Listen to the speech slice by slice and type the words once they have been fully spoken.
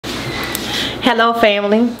Hello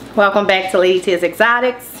family, welcome back to Lady T's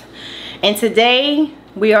Exotics, and today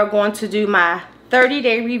we are going to do my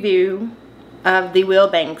 30-day review of the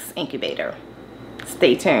Wilbanks Incubator.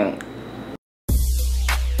 Stay tuned.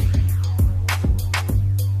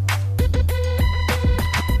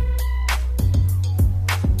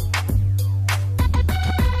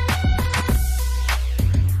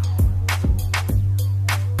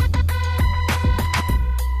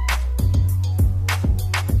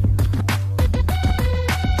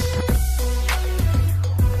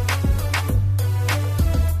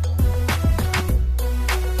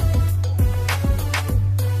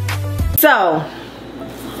 So,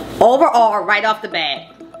 overall, right off the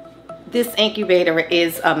bat, this incubator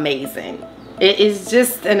is amazing. It is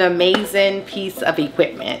just an amazing piece of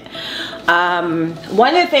equipment.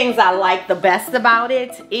 One of the things I like the best about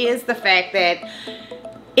it is the fact that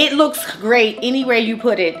it looks great anywhere you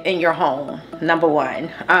put it in your home, number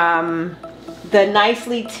one. The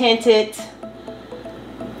nicely tinted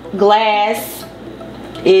glass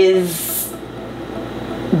is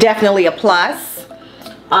definitely a plus.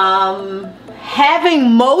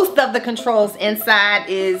 Having most of the controls inside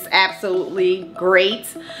is absolutely great.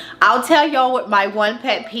 I'll tell y'all what my one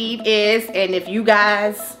pet peeve is, and if you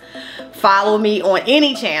guys follow me on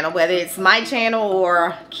any channel, whether it's my channel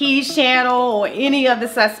or Key's channel or any of the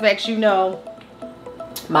suspects, you know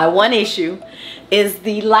my one issue is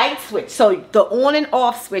the light switch. So the on and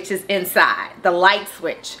off switch is inside, the light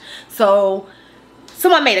switch. So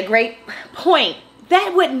someone made a great point.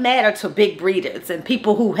 That wouldn't matter to big breeders and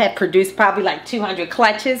people who have produced probably like 200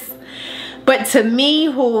 clutches. But to me,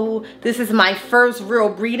 who this is my first real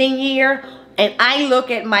breeding year, and I look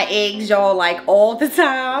at my eggs, y'all, like all the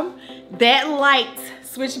time, that light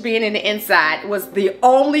switch being in the inside was the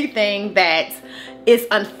only thing that is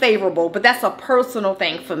unfavorable. But that's a personal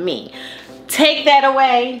thing for me. Take that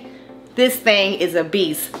away, this thing is a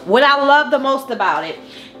beast. What I love the most about it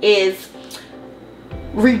is,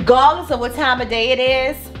 regardless of what time of day it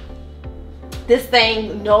is, this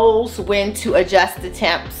thing knows when to adjust the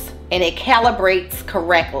temps and it calibrates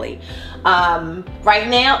correctly. Right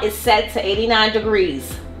now it's set to 89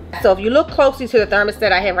 degrees. So if you look closely to the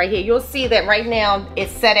thermostat I have right here, you'll see that right now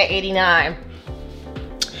it's set at 89.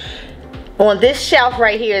 On this shelf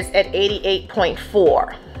right here is at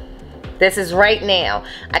 88.4. This is right now.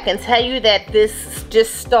 I can tell you that this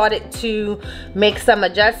just started to make some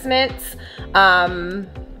adjustments. I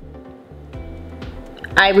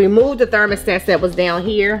removed the thermostat that was down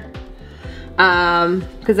here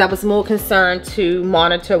because I was more concerned to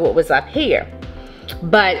monitor what was up here.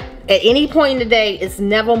 But at any point in the day, it's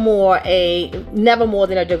never more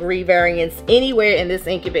than a degree variance anywhere in this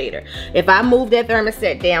incubator. If I move that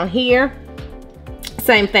thermostat down here,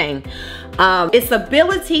 same thing. Its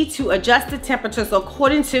ability to adjust the temperatures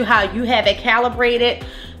according to how you have it calibrated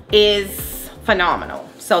is phenomenal.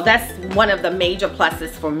 So that's one of the major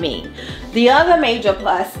pluses for me. The other major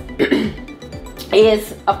plus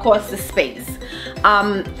is, of course, the space.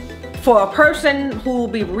 For a person who will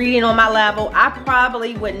be breeding on my level, I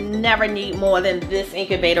probably would never need more than this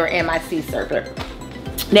incubator and my sea serpent.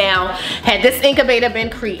 Now, had this incubator been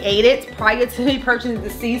created prior to me purchasing the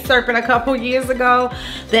sea serpent a couple years ago,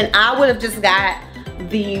 then I would have just got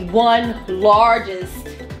the one largest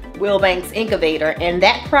Wilbanks incubator, and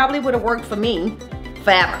that probably would have worked for me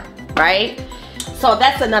forever, right? So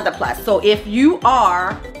that's another plus. So if you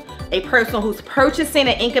are a person who's purchasing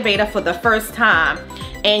an incubator for the first time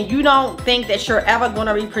and you don't think that you're ever going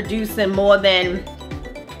to be producing more than,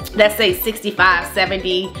 let's say, 65,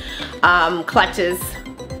 70 clutches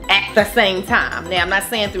at the same time. Now, I'm not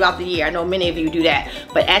saying throughout the year. I know many of you do that.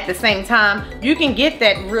 But at the same time, you can get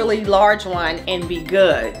that really large one and be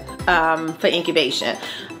good for incubation.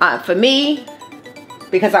 For me,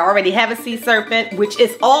 because I already have a sea serpent, which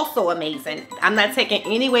is also amazing. I'm not taking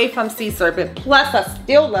any away from sea serpent. Plus, I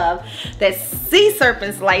still love that sea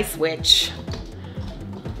serpent's light switch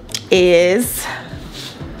is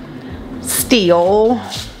still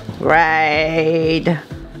right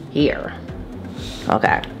here.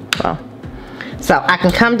 Okay, well, so I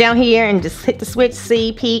can come down here and just hit the switch,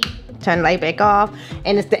 see, peak, turn the light back off,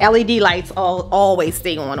 and it's the LED lights always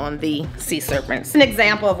stay on the sea serpents. An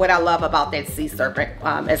example of what I love about that sea serpent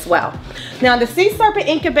as well. Now, the sea serpent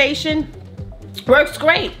incubation works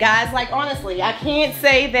great, guys. Like, honestly, I can't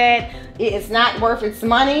say that it is not worth its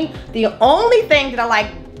money. The only thing that I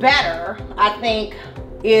like better, I think,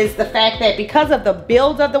 is the fact that because of the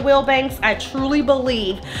build of the Wilbanks, I truly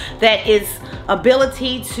believe that its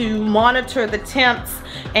ability to monitor the temps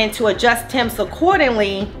and to adjust temps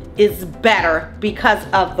accordingly is better because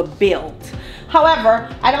of the build. However,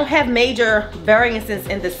 I don't have major variances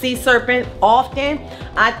in the sea serpent often.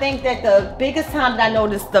 I think that the biggest time that I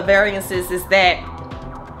notice the variances is that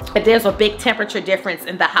if there's a big temperature difference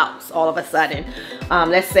in the house all of a sudden.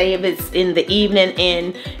 Let's say if it's in the evening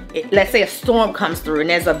and let's say a storm comes through and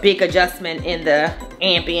there's a big adjustment in the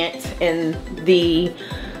ambient in the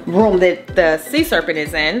room that the sea serpent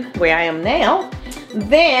is in, where I am now,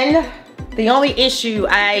 then the only issue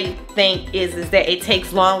I think is that it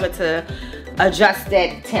takes longer to adjust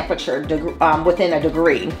that temperature within a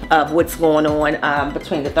degree of what's going on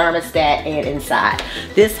between the thermostat and inside.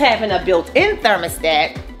 This having a built-in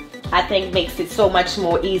thermostat, I think, makes it so much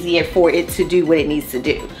more easier for it to do what it needs to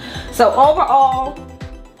do. So overall,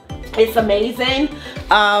 it's amazing.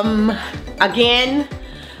 Again,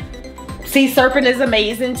 sea serpent is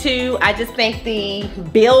amazing too. I just think the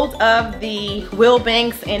build of the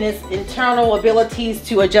Wilbanks and its internal abilities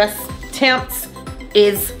to adjust temps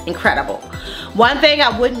is incredible. One thing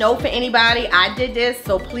I would note for anybody, I did this,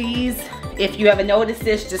 so please, if you ever notice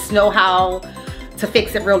this, just know how to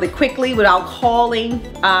fix it really quickly without calling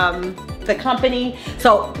the company.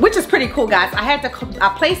 So, which is pretty cool, guys. I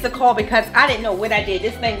placed the call because I didn't know what I did.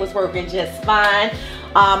 This thing was working just fine.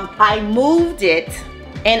 I moved it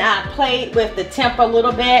and I played with the temp a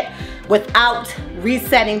little bit without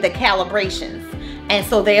resetting the calibrations, and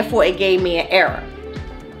so therefore it gave me an error.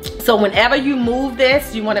 So whenever you move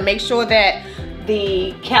this, you want to make sure that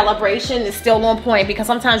the calibration is still on point, because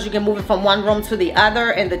sometimes you can move it from one room to the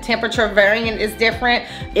other and the temperature variant is different.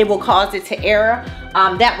 It will cause it to error.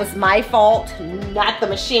 That was my fault, not the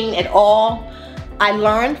machine at all. I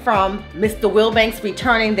learned from Mr. Wilbanks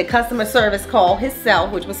returning the customer service call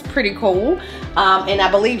himself, which was pretty cool. And I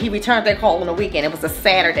believe he returned that call on a weekend. It was a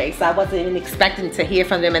Saturday, so I wasn't even expecting to hear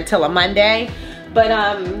from them until a Monday. But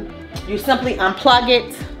you simply unplug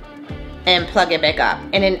it and plug it back up.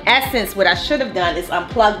 And in essence, what I should have done is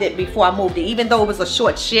unplugged it before I moved it. Even though it was a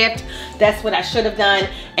short shift, that's what I should have done.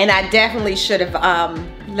 And I definitely should have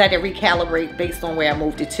let it recalibrate based on where I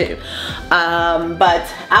moved it to.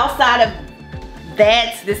 But outside of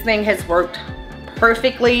that, this thing has worked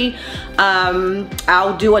perfectly.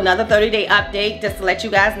 I'll do another 30-day update just to let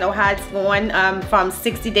you guys know how it's going from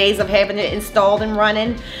 60 days of having it installed and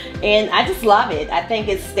running. And I just love it. I think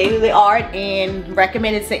it's state-of-the-art and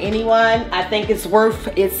recommend it to anyone. I think it's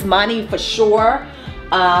worth its money for sure.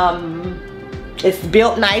 It's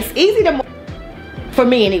built nice, easy to move. For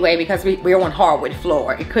me anyway, because we're on hardwood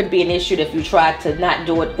floor. It could be an issue if you try to not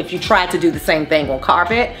do it, if you try to do the same thing on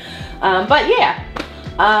carpet. But yeah,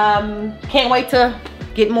 can't wait to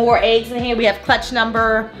get more eggs in here. We have clutch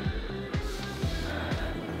number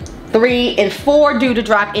 3 and 4 due to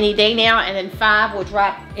drop any day now, and then 5 will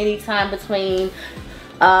drop anytime between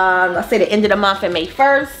let's say the end of the month and May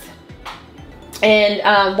 1st.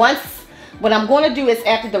 And what I'm going to do is,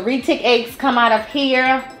 after the retic eggs come out of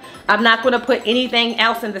here, I'm not going to put anything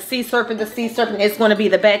else in the sea serpent. The sea serpent is going to be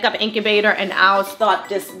the backup incubator, and I'll start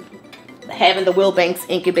just having the Wilbanks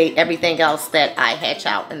incubate everything else that I hatch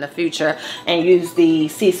out in the future, and use the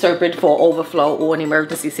sea serpent for overflow or an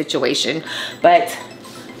emergency situation. But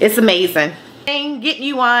it's amazing. Getting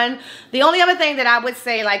you on. The only other thing that I would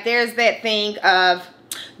say, like, there's that thing of,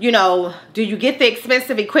 you know, do you get the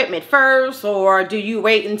expensive equipment first, or do you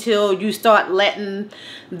wait until you start letting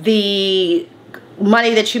the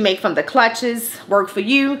money that you make from the clutches work for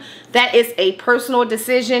you? That is a personal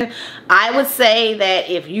decision. I would say that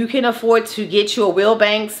if you can afford to get you a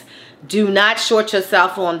Wilbanks, do not short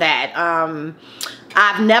yourself on that.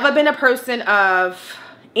 I've never been a person of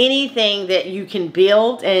anything that you can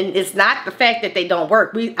build, and it's not the fact that they don't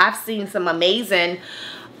work. I've seen some amazing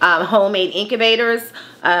homemade incubators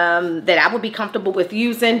that I would be comfortable with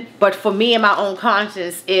using, but for me and my own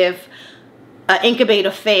conscience, if an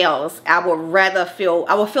incubator fails, I will feel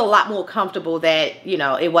a lot more comfortable that, you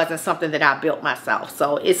know, it wasn't something that I built myself.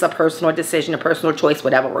 So it's a personal decision, a personal choice,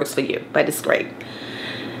 whatever works for you. But it's great.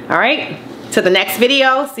 All right, to the next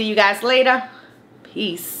video. See you guys later.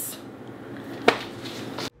 Peace.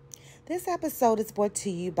 This episode is brought to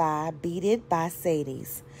you by Beaded by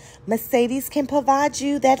Cedes. Cedes can provide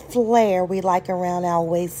you that flair we like around our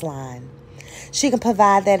waistline. She can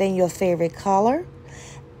provide that in your favorite color,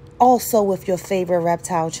 also with your favorite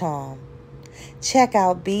reptile charm. Check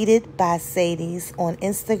out Beaded by Cedes on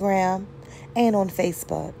Instagram and on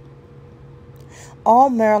Facebook. All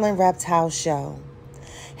Maryland Reptile Show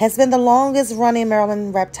has been the longest running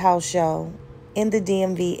Maryland Reptile Show in the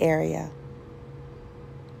DMV area.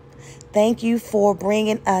 Thank you for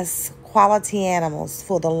bringing us quality animals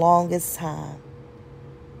for the longest time.